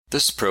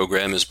This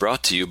program is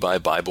brought to you by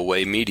Bible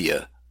Way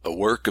Media, a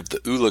work of the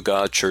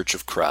Ulaga Church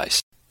of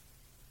Christ.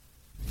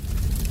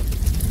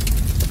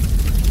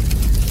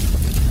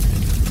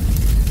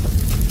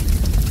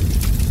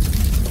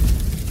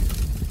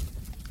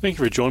 Thank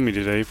you for joining me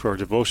today for our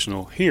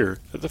devotional here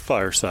at the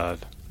Fireside.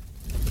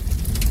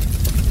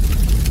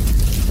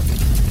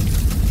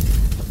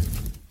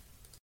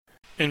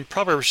 In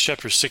Proverbs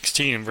chapter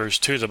 16 and verse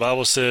 2, the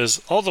Bible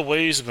says, "All the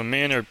ways of a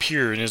man are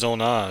pure in his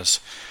own eyes,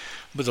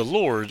 but the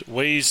Lord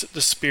weighs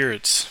the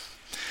spirits."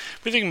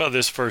 If we think about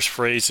this first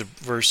phrase of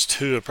verse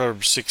 2 of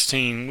Proverbs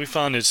 16, we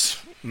find it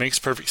makes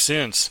perfect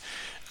sense.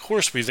 Of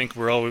course, we think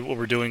what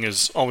we're doing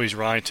is always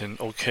right and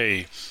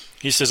okay.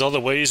 He says, all the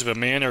ways of a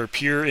man are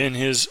pure in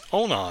his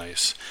own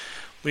eyes.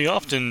 We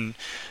often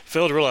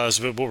fail to realize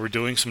that what we're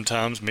doing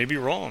sometimes may be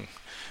wrong,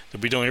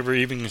 that we don't ever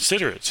even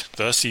consider it.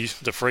 Thus,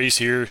 the phrase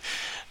here,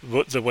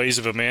 "What the ways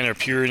of a man are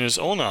pure in his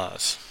own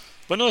eyes."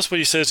 But notice what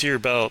he says here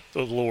about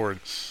the Lord.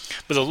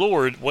 But the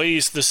Lord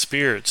weighs the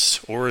spirits,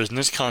 or in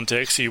this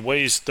context, he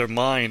weighs their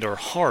mind or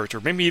heart,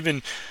 or maybe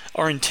even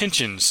our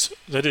intentions,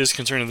 that is,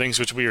 concerning things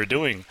which we are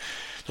doing.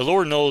 The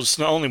Lord knows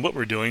not only what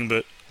we're doing,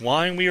 but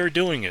why we are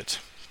doing it.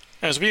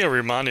 As we are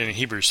reminded in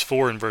Hebrews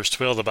 4 and verse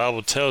 12, the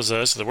Bible tells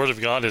us the Word of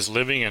God is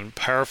living and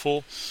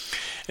powerful,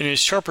 and is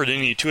sharper than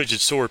any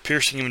two-edged sword,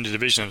 piercing even to the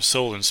division of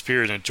soul and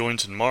spirit and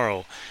joints and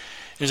marrow,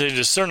 and is a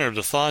discerner of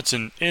the thoughts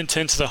and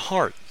intents of the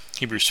heart.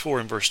 Hebrews 4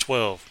 and verse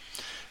 12.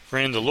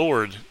 Friend, the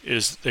Lord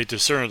is a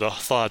discerner of the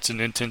thoughts and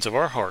intents of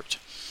our heart.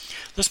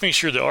 Let's make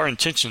sure that our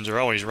intentions are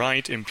always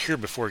right and pure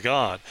before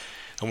God,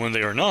 and when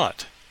they are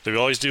not, that we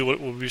always do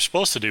what we're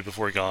supposed to do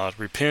before God,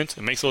 repent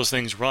and make those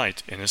things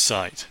right in His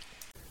sight.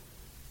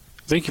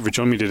 Thank you for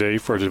joining me today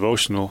for a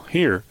devotional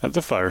here at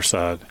the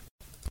Fireside.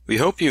 We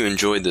hope you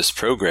enjoyed this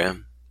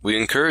program. We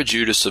encourage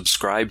you to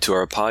subscribe to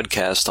our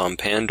podcast on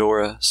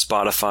Pandora,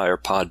 Spotify, or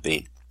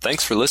Podbean.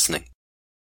 Thanks for listening.